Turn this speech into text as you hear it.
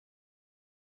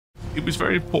It was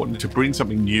very important to bring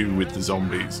something new with the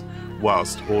zombies,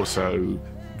 whilst also,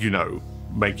 you know,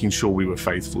 making sure we were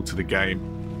faithful to the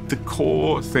game. The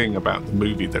core thing about the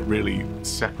movie that really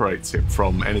separates it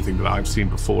from anything that I've seen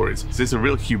before is there's a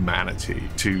real humanity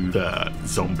to the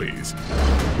zombies.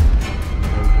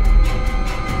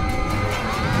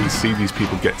 We see these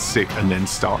people get sick and then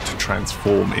start to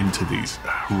transform into these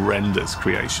horrendous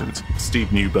creations.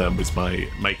 Steve Newburn was my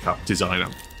makeup designer,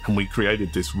 and we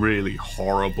created this really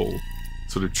horrible,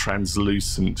 sort of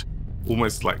translucent,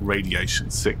 almost like radiation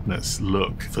sickness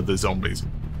look for the zombies.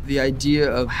 The idea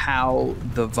of how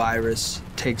the virus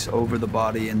takes over the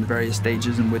body and the various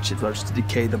stages in which it starts to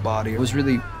decay the body was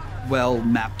really well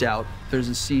mapped out. There's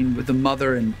a scene with the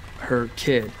mother and her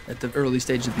kid at the early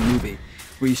stage of the movie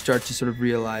where you start to sort of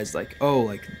realize, like, oh,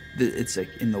 like it's like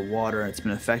in the water and it's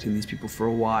been affecting these people for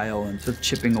a while and sort of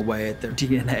chipping away at their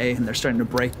DNA and they're starting to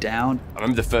break down. I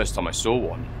remember the first time I saw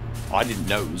one, I didn't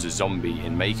know it was a zombie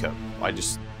in makeup. I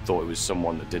just thought it was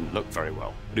someone that didn't look very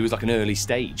well. But it was like an early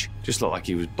stage. Just looked like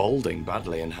he was balding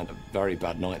badly and had a very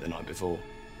bad night the night before.